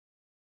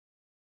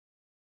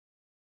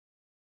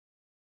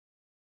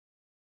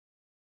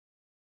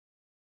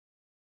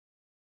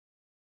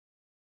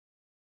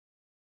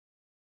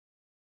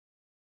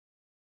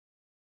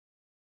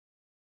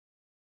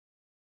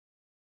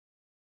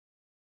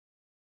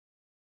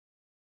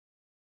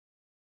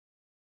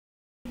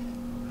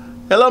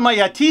Hello my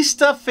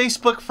Yatista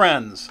Facebook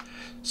friends.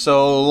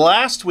 So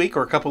last week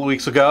or a couple of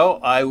weeks ago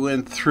I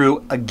went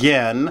through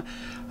again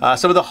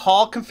some of the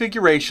hull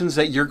configurations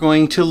that you're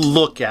going to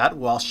look at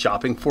while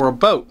shopping for a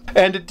boat.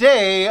 And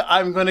today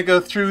I'm going to go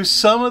through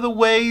some of the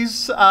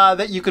ways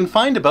that you can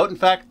find a boat. In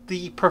fact,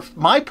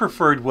 my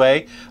preferred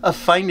way of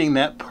finding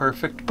that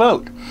perfect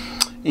boat.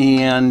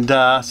 And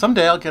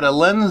someday I'll get a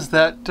lens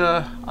that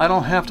I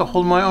don't have to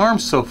hold my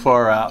arms so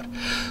far out.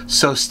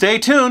 So stay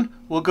tuned.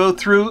 We'll go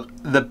through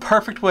the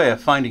perfect way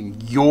of finding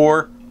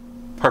your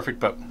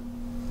perfect boat.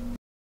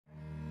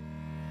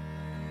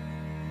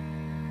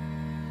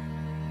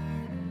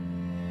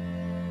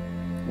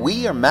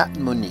 We are Matt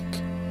and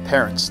Monique,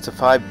 parents to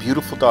 5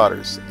 beautiful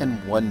daughters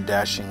and 1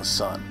 dashing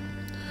son.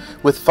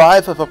 With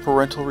 5 of our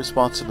parental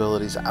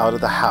responsibilities out of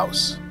the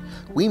house,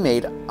 we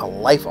made a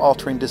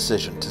life-altering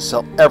decision to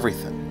sell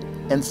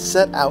everything and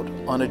set out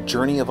on a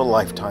journey of a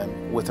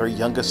lifetime with our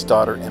youngest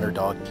daughter and her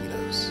dog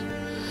Guidos.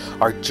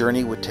 Our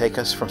journey would take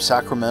us from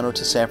Sacramento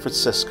to San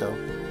Francisco,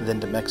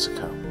 then to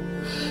Mexico.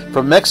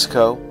 From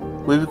Mexico,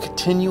 we would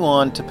continue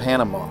on to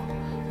Panama,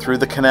 through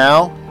the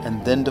canal,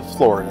 and then to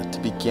Florida to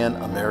begin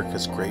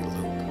America's Great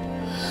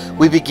Loop.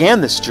 We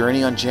began this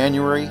journey on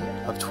January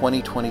of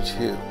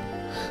 2022,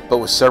 but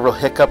with several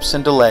hiccups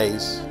and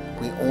delays,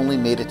 we only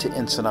made it to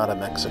Ensenada,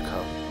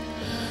 Mexico.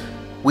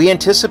 We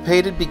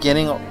anticipated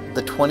beginning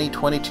the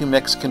 2022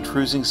 Mexican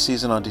cruising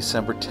season on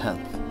December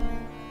 10th,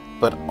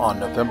 but on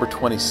November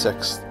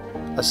 26th,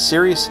 a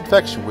serious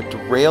infection would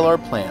derail our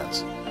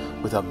plans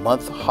with a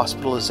month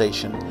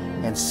hospitalization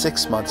and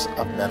 6 months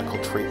of medical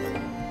treatment.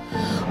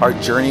 Our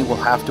journey will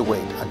have to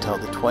wait until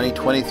the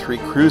 2023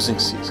 cruising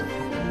season.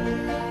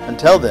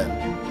 Until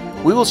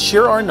then, we will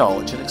share our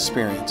knowledge and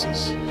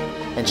experiences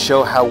and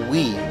show how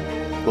we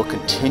will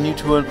continue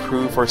to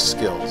improve our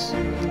skills,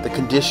 the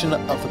condition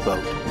of the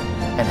boat,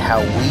 and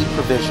how we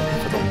provision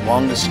for the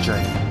longest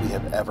journey we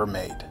have ever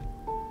made.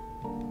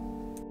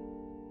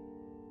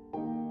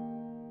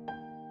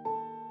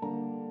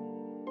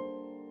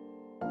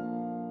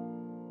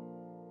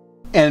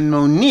 And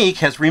Monique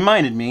has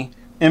reminded me,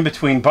 in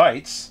between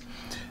bites,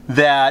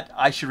 that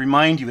I should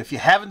remind you, if you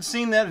haven't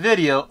seen that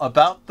video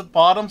about the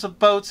bottoms of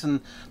boats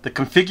and the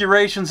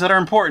configurations that are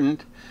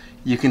important,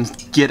 you can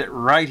get it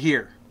right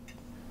here.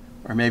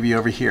 Or maybe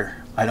over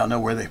here. I don't know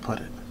where they put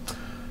it.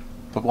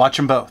 But watch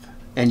them both,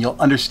 and you'll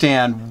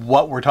understand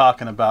what we're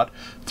talking about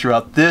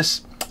throughout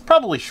this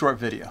probably short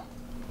video.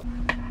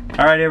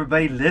 All right,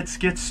 everybody, let's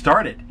get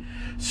started.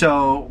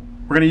 So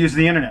we're going to use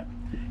the internet.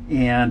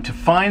 And to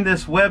find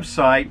this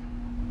website,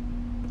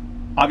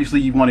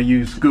 obviously you want to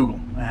use Google.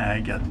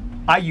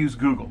 I use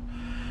Google.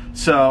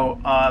 So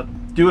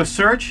do a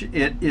search.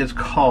 It is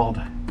called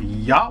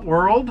Yacht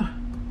World.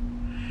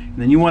 And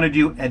then you want to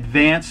do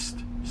advanced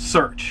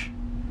search.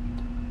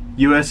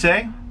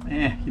 USA?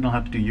 You don't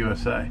have to do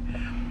USA.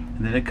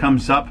 And then it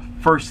comes up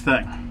first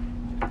thing.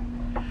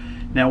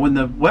 Now when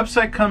the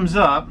website comes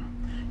up,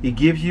 it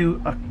gives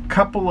you a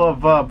couple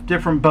of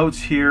different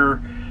boats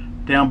here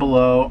down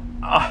below.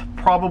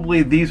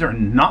 Probably these are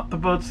not the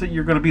boats that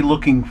you're going to be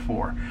looking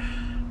for.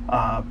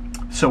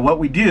 So what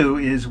we do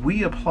is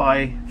we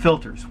apply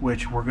filters,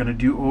 which we're going to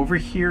do over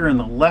here in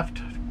the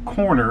left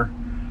corner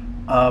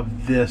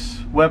of this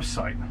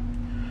website.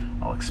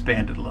 I'll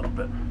expand it a little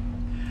bit.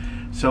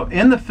 So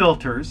in the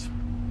filters,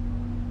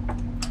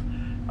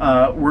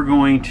 we're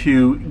going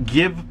to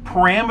give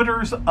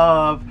parameters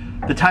of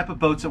the type of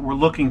boats that we're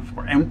looking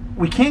for. And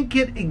we can't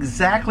get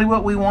exactly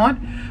what we want,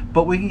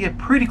 but we can get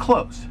pretty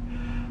close.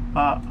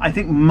 I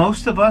think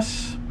most of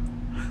us,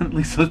 at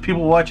least those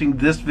people watching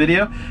this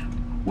video,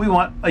 we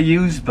want a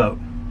used boat.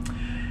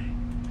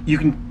 You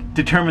can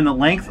determine the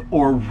length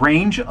or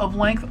range of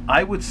length.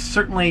 I would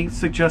certainly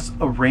suggest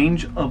a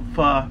range of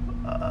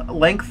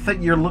length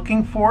that you're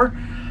looking for.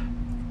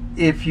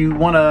 If you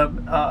want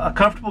a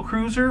comfortable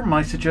cruiser,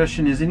 my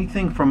suggestion is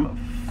anything from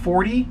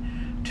 40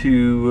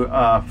 to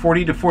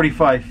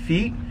 45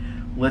 feet.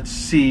 Let's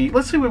see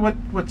what's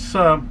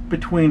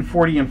between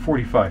 40 and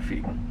 45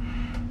 feet.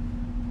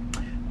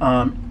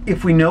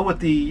 If we know what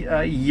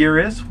the year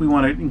is, we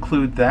want to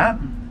include that.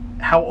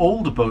 How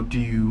old a boat do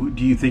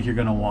you think you're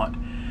going to want?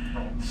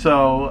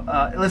 So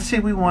let's say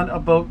we want a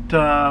boat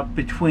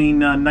between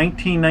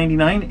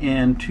 1999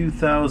 and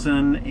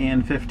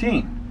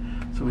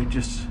 2015. So we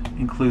just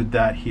include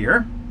that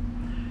here.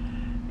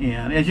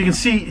 And as you can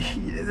see,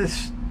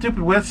 this stupid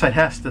website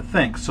has to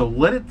think. So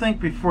let it think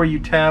before you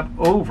tab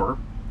over.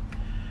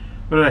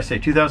 What did I say,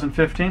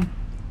 2015?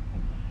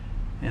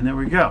 And there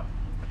we go.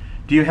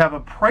 Do you have a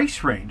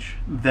price range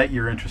that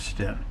you're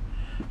interested in?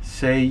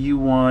 Say you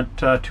want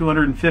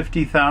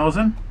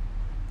 250,000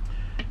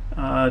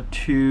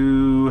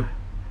 to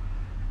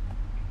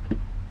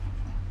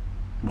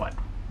what?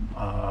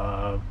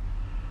 I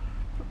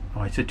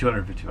said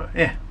 255.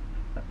 Yeah,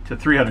 to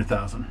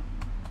 300,000.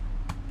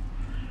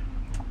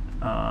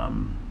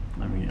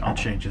 I'll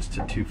change this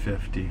to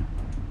 250.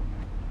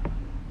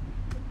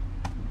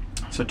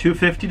 So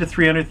 250 to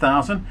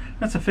 300,000.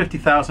 That's a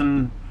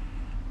 50,000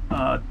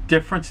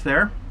 difference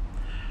there.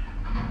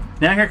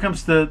 Now here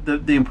comes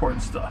the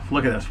important stuff.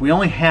 Look at this. We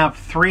only have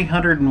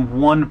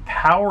 301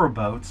 power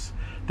boats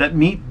that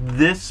meet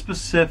this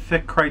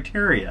specific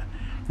criteria.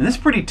 And this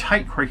is pretty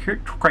tight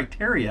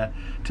criteria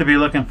to be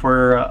looking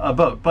for a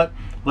boat. But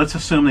let's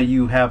assume that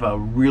you have a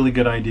really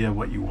good idea of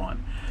what you want.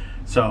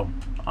 So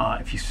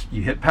if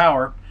you hit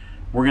power,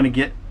 we're going to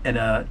get an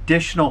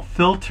additional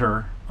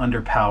filter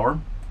under power.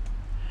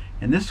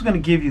 And this is going to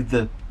give you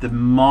the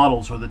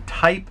models or the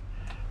type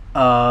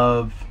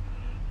of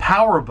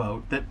power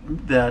boat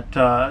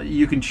that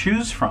you can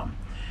choose from.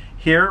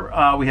 Here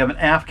we have an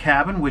aft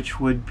cabin, which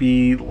would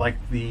be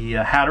like the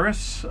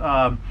Hatteras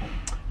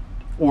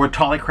or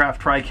Tollycraft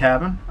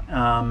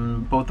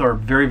Tri-Cabin. Both are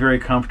very, very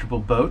comfortable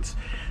boats.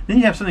 Then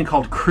you have something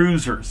called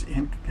cruisers.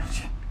 And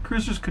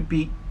cruisers could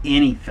be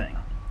anything.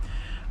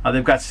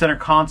 They've got center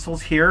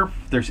consoles here.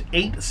 There's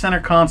 8 center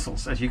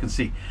consoles, as you can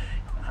see.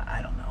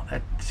 I don't know,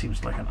 that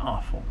seems like an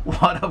awful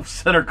lot of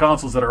center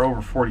consoles that are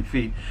over 40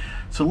 feet.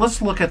 So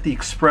let's look at the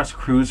express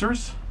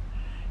cruisers.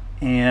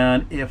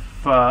 And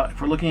if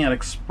we're looking at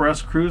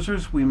express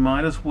cruisers, we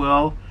might as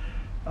well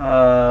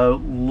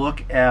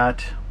look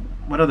at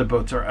what other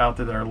boats are out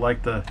there that are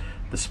like the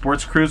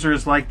sports cruiser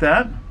is like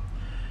that.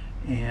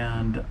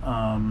 And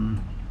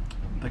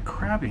the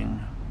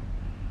crabbing,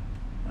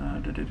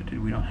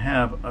 we don't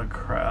have a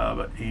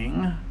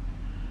crabbing.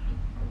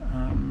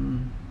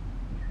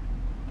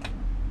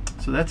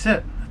 So that's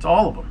it. That's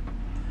all of them.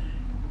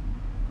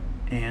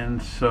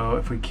 And so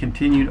if we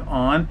continued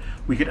on,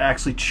 we could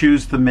actually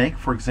choose the make.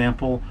 For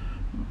example,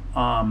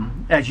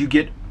 as you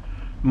get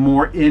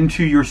more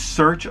into your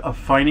search of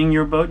finding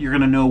your boat, you're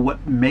going to know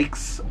what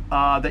makes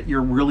that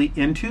you're really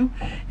into,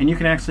 and you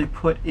can actually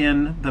put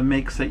in the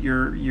makes that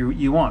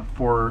you want.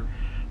 For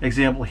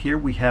example, here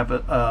we have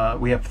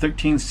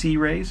 13 Sea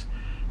Rays,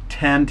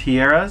 10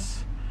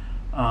 Tierras,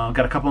 got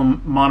a couple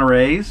of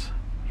Monterey's.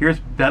 Here's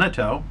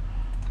Beneteau.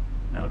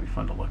 That'll be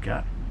fun to look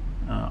at.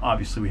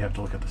 Obviously, we have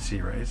to look at the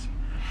Sea Rays.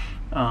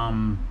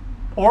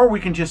 Or we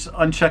can just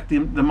uncheck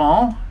them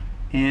all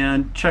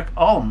and check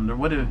all of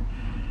them.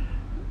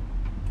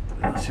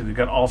 Let's see, we've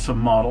got also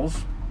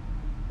models.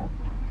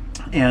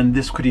 And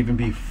this could even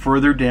be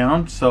further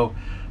down. So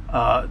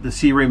the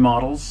Sea Ray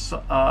models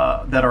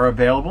that are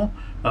available,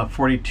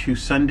 42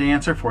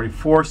 Sundancer,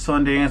 44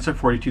 Sundancer,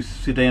 42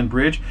 Sedan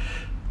Bridge.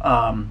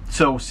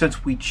 So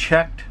since we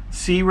checked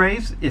Sea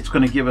Rays, it's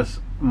going to give us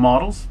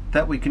models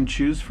that we can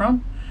choose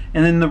from.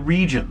 And then the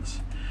regions.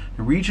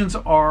 The regions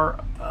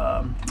are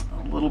a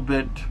little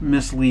bit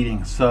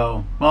misleading.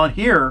 So, well,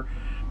 here,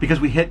 because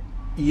we hit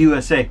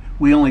USA,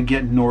 we only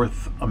get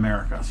North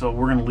America. So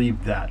we're going to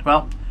leave that.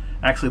 Well,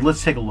 actually,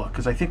 let's take a look,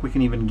 because I think we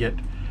can even get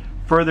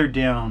further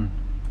down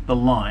the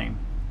line.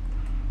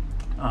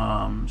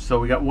 So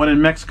we got one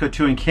in Mexico,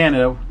 2 in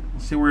Canada.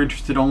 Let's see, we're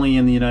interested only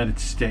in the United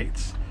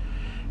States.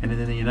 And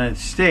in the United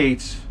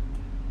States,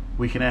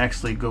 we can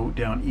actually go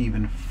down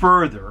even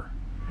further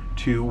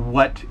to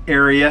what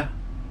area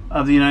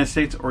of the United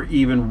States, or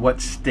even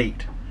what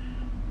state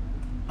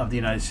of the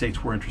United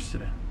States we're interested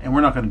in. And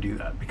we're not going to do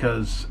that,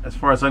 because as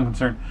far as I'm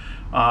concerned,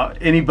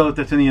 any boat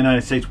that's in the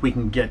United States, we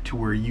can get to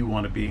where you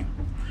want to be.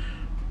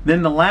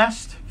 Then the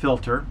last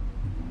filter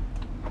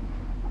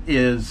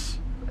is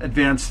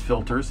advanced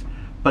filters,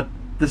 but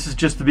this is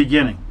just the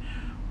beginning.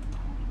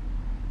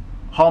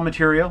 Hull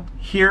material.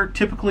 Here,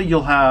 typically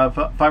you'll have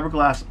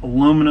fiberglass,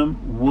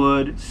 aluminum,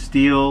 wood,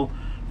 steel,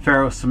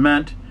 ferro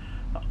cement.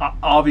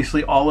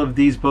 Obviously, all of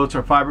these boats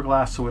are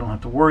fiberglass, so we don't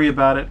have to worry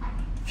about it.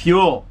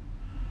 Fuel.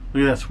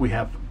 Look at this. We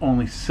have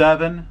only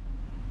 7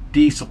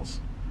 diesels.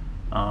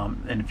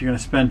 And if you're going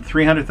to spend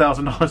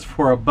 $300,000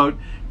 for a boat,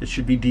 it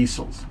should be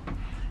diesels.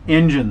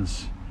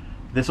 Engines.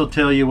 This will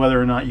tell you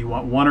whether or not you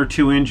want 1 or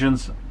 2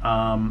 engines.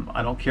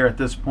 I don't care at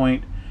this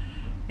point.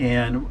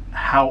 And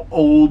how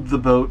old the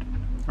boat,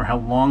 or how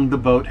long the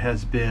boat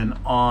has been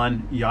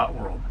on Yacht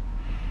World.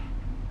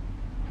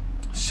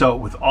 So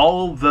with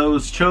all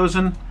those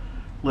chosen,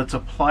 let's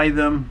apply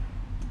them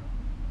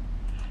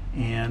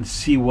and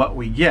see what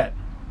we get.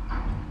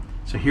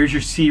 So here's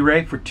your Sea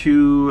Ray for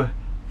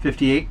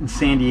 $258 in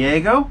San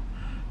Diego.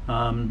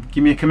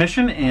 Give me a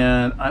commission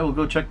and I will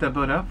go check that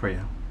boat out for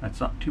you. That's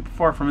not too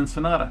far from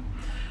Ensenada.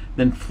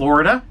 Then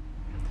Florida,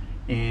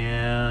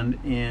 and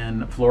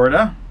in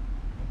Florida,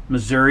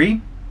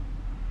 Missouri,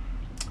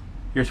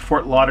 here's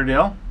Fort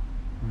Lauderdale.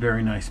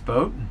 Very nice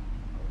boat.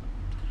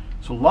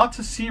 So lots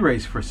of Sea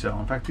Rays for sale.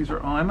 In fact, these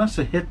are, I must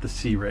have hit the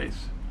Sea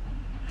Rays.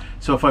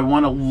 So if I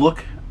want to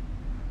look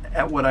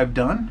at what I've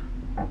done,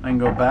 I can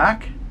go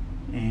back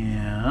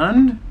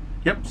and,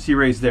 yep, Sea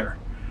Ray's there.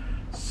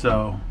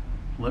 So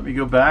let me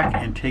go back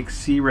and take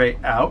Sea Ray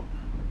out.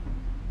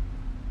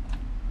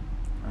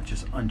 I'll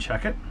just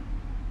uncheck it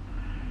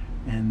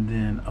and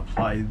then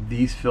apply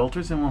these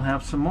filters and we'll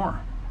have some more.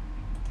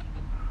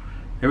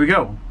 There we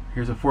go.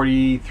 Here's a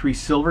 43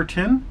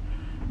 Silverton,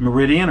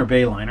 Meridian or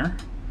Bayliner,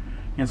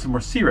 and some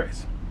more Sea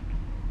Rays.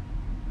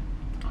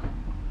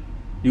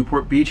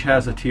 Newport Beach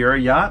has a Tierra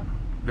yacht,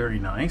 very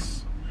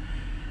nice.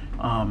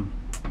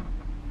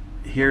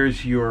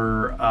 Here's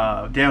your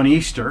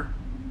Downeaster.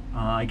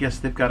 I guess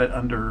they've got it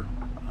under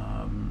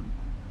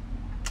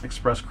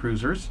express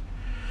cruisers.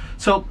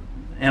 So,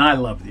 and I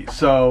love these.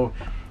 So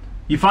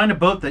you find a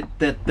boat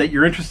that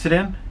you're interested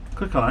in,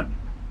 click on it.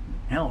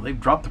 Hell, they've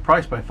dropped the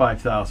price by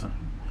 $5,000.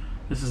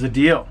 This is a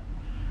deal.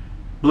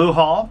 Blue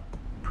Hull,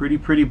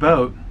 pretty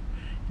boat.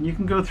 And you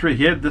can go through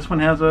here. This one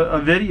has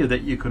a video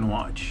that you can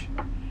watch.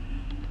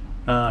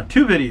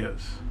 2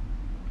 videos.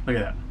 Look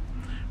at that.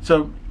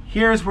 So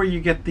here's where you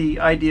get the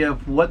idea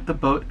of what the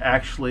boat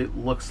actually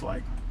looks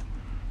like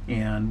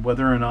and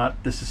whether or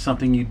not this is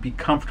something you'd be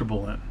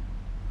comfortable in.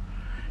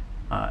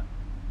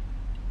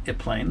 It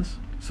planes,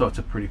 so it's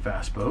a pretty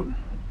fast boat.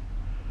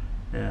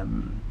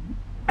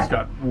 It's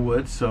got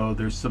wood, so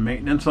there's some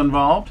maintenance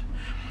involved.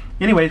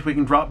 Anyways, we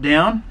can drop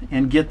down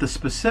and get the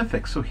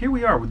specifics. So here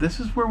we are. This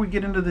is where we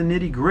get into the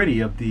nitty-gritty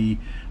of the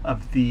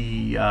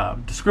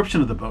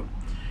description of the boat.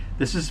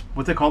 This is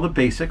what they call the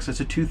basics. It's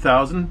a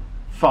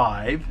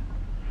 2005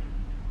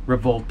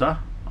 Revolta.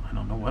 I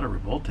don't know what a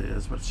Revolta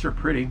is, but it's sure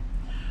pretty.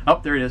 Oh,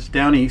 there it is,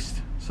 down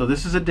east. So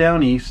this is a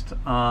down east.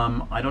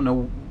 I don't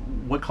know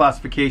what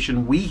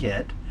classification we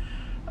hit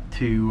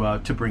to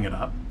bring it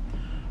up.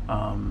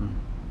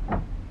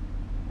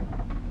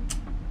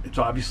 It's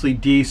obviously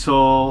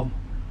diesel.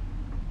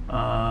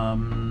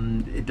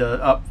 It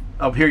does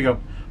up here you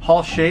go.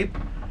 Hull shape.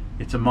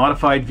 It's a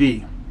modified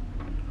V.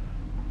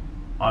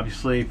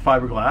 Obviously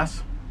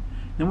fiberglass.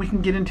 Then we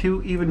can get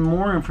into even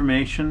more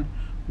information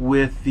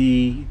with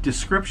the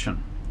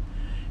description.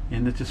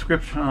 In the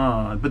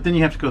description, but then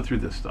you have to go through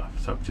this stuff.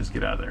 So just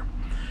get out of there.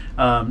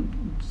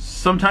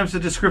 Sometimes the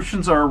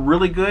descriptions are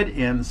really good,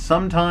 and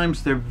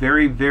sometimes they're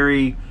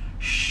very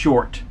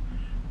short.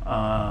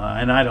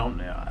 And I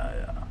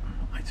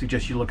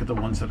suggest you look at the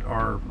ones that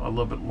are a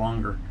little bit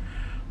longer.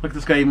 Look,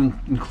 this guy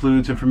even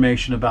includes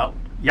information about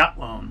yacht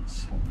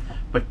loans.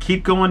 But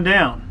keep going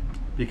down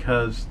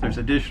because there's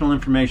additional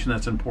information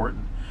that's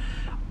important.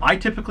 I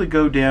typically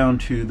go down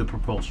to the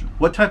propulsion.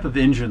 What type of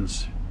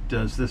engines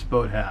does this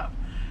boat have?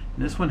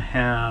 And this one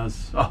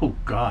has, oh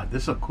God,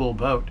 this is a cool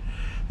boat.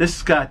 This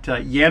has got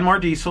Yanmar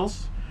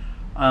diesels.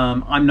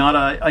 I'm not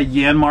a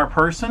Yanmar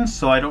person,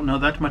 so I don't know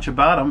that much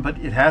about them, but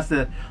it has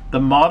the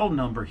model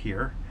number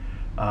here,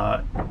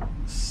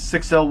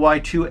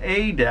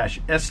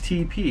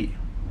 6LY2A-STP.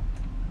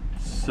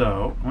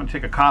 So I'm going to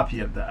take a copy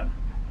of that.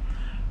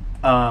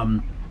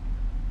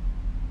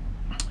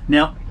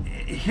 Now,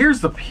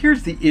 here's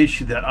the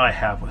issue that I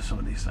have with some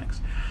of these things.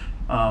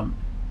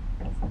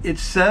 It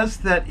says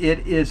that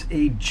it is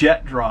a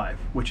jet drive,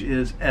 which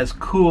is as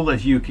cool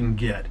as you can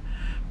get.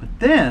 But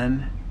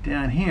then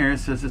down here it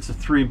says it's a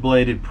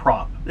 3-bladed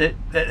prop.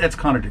 It's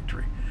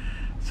contradictory.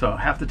 So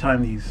half the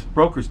time these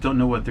brokers don't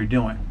know what they're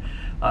doing.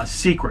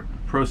 Secret,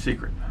 Pro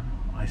Secret.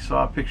 I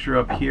saw a picture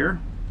up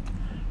here.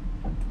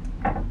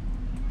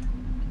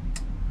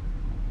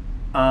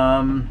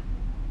 I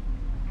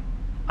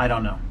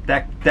don't know.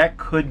 That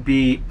could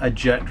be a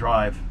jet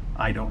drive.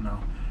 I don't know.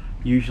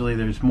 Usually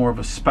there's more of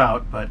a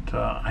spout, but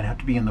I'd have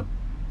to be in the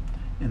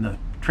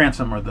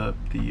transom or the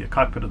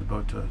cockpit of the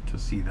boat to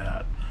see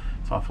that.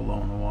 It's awful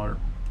low in the water.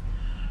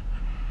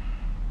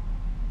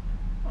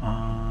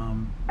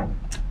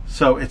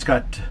 So it's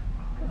got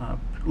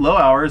low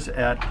hours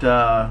at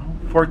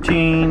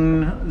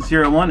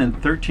 14:01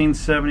 and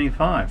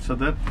 13:75. So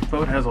that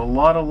boat has a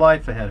lot of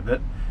life ahead of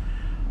it.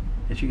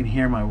 As you can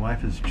hear, my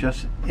wife has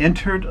just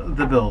entered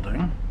the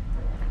building.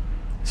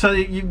 So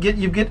you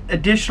get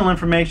additional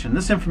information.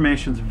 This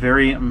information is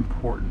very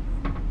important.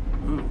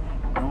 Ooh,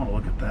 I want to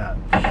look at that.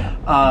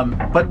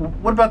 But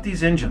what about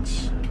these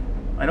engines?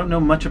 I don't know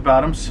much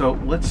about them, so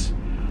let's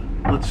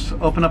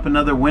open up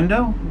another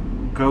window.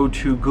 Go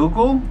to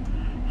Google,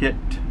 hit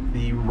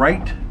the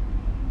right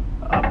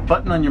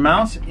button on your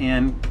mouse,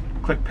 and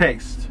click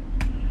paste.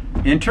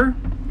 Enter,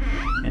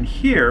 and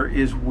here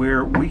is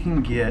where we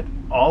can get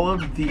all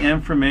of the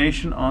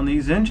information on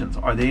these engines.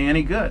 Are they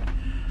any good?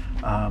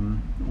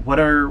 What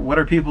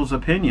are people's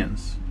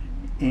opinions?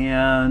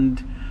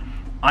 And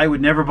I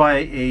would never buy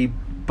a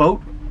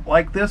boat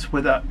like this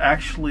without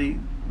actually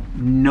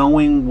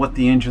knowing what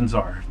the engines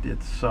are.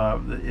 It's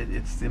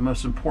the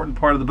most important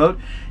part of the boat.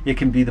 It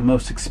can be the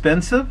most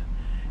expensive,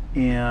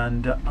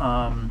 and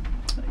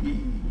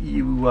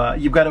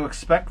you've got to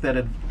expect that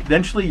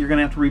eventually you're going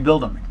to have to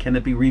rebuild them. Can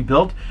it be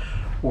rebuilt,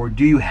 or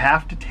do you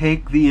have to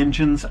take the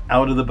engines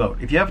out of the boat?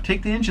 If you have to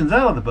take the engines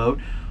out of the boat,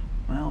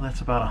 well,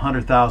 that's about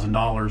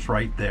 $100,000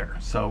 right there.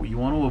 So you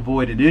want to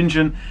avoid an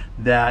engine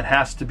that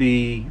has to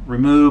be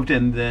removed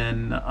and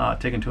then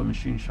taken to a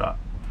machine shop.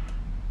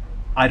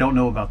 I don't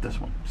know about this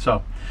one.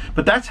 So,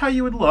 but that's how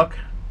you would look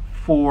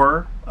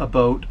for a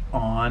boat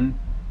on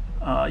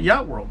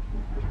Yacht World.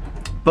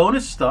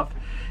 Bonus stuff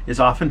is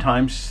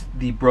oftentimes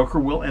the broker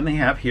will, and they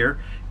have here,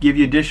 give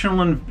you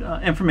additional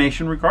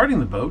information regarding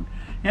the boat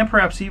and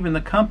perhaps even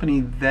the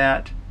company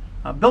that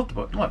built the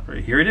boat. Look,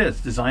 right here it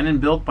is, designed and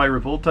built by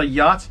Revolta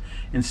Yachts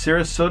in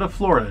Sarasota,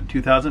 Florida in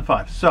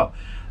 2005. So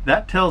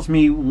that tells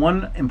me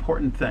one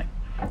important thing.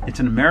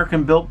 It's an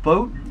American-built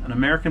boat, and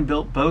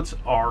American-built boats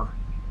are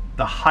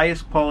the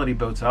highest quality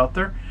boats out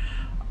there.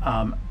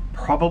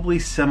 Probably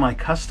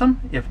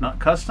semi-custom, if not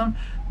custom.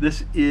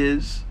 This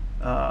is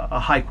a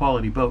high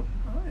quality boat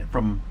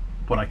from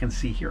what I can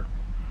see here.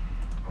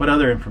 What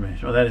other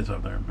information? Oh, that is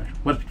other information.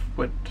 What?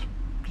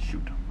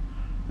 Shoot.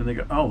 And they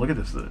go, oh, look at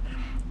this. It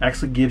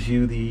actually gives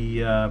you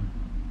the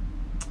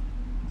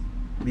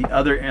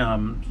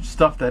other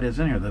stuff that is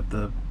in here. That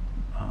the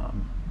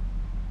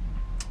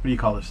what do you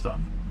call this stuff?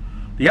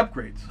 The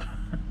upgrades.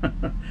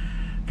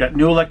 Got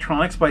new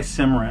electronics by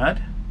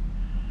Simrad.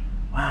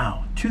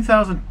 Wow,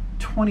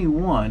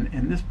 2021,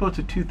 and this boat's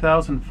a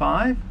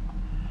 2005.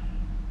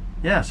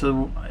 Yeah,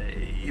 so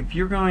if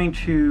you're going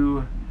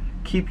to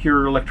keep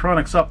your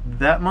electronics up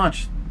that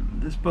much,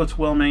 this boat's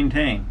well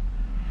maintained.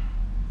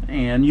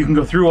 And you can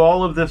go through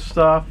all of this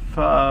stuff. You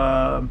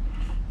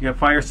got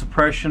fire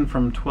suppression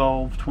from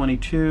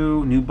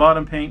 1222, new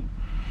bottom paint.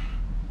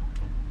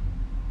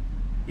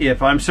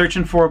 If I'm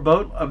searching for a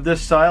boat of this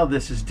style,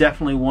 this is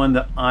definitely one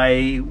that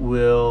I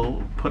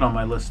will put on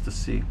my list to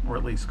see, or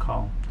at least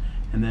call.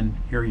 And then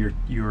here are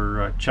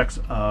your checks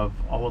of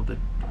all of the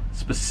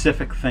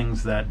specific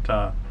things that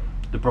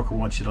the broker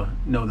wants you to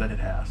know that it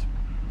has.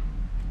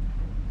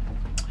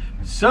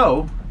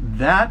 So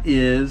that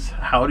is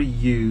how to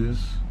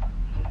use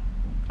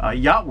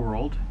Yacht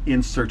World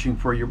in searching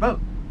for your boat.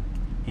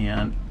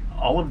 And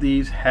all of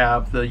these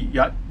have the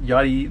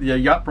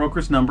yacht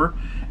broker's number.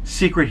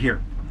 Secret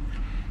here: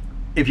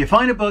 if you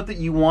find a boat that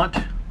you want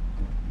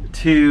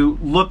to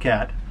look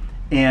at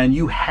and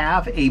you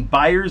have a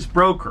buyer's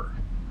broker,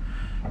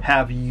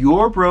 have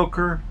your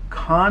broker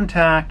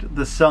contact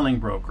the selling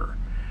broker,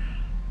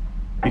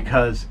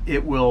 because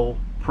it will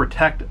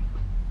protect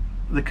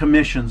the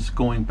commissions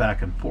going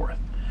back and forth.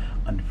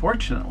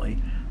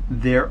 Unfortunately,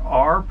 there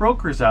are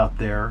brokers out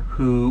there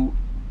who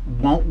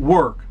won't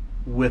work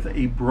with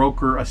a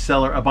broker,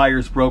 a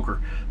buyer's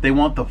broker. They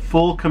want the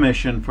full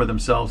commission for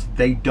themselves.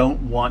 They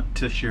don't want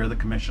to share the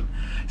commission.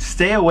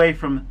 Stay away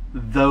from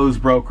those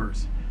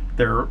brokers.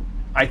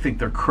 I think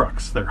they're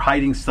crooks. They're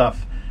hiding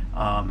stuff.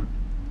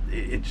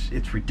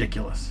 It's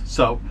ridiculous.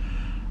 So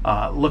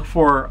look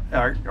for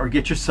or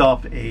get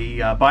yourself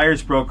a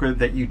buyer's broker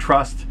that you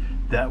trust,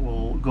 that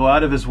will go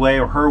out of his way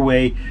or her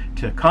way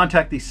to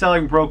contact these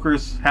selling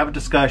brokers, have a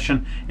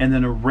discussion, and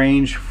then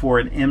arrange for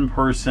an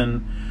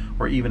in-person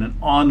or even an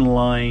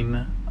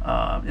online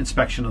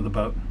inspection of the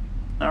boat.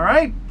 All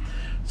right,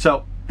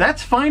 so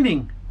that's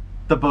finding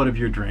the boat of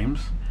your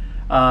dreams.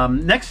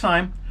 Next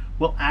time,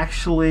 we'll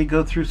actually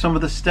go through some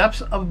of the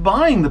steps of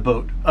buying the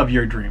boat of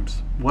your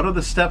dreams. What are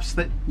the steps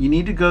that you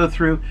need to go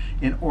through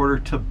in order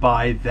to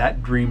buy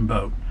that dream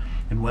boat,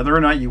 and whether or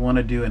not you want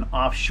to do an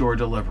offshore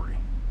delivery.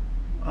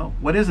 Oh,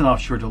 what is an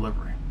offshore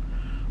delivery?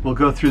 We'll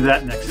go through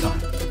that next time.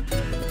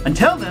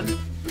 Until then,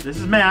 this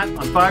is Matt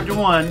on 5 to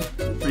 1,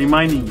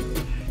 reminding you,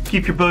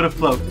 keep your boat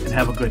afloat and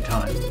have a good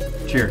time.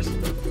 Cheers.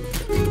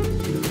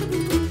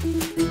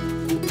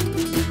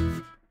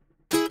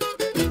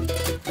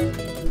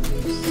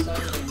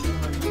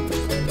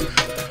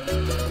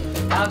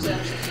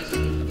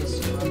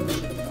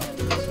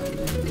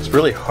 It's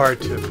really hard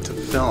to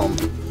film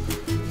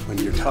when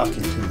you're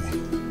talking to me.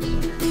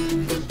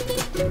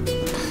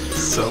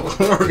 So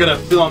we're gonna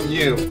film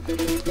you.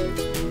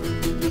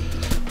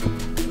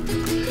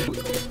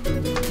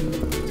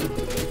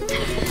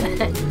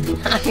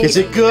 Is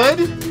it good?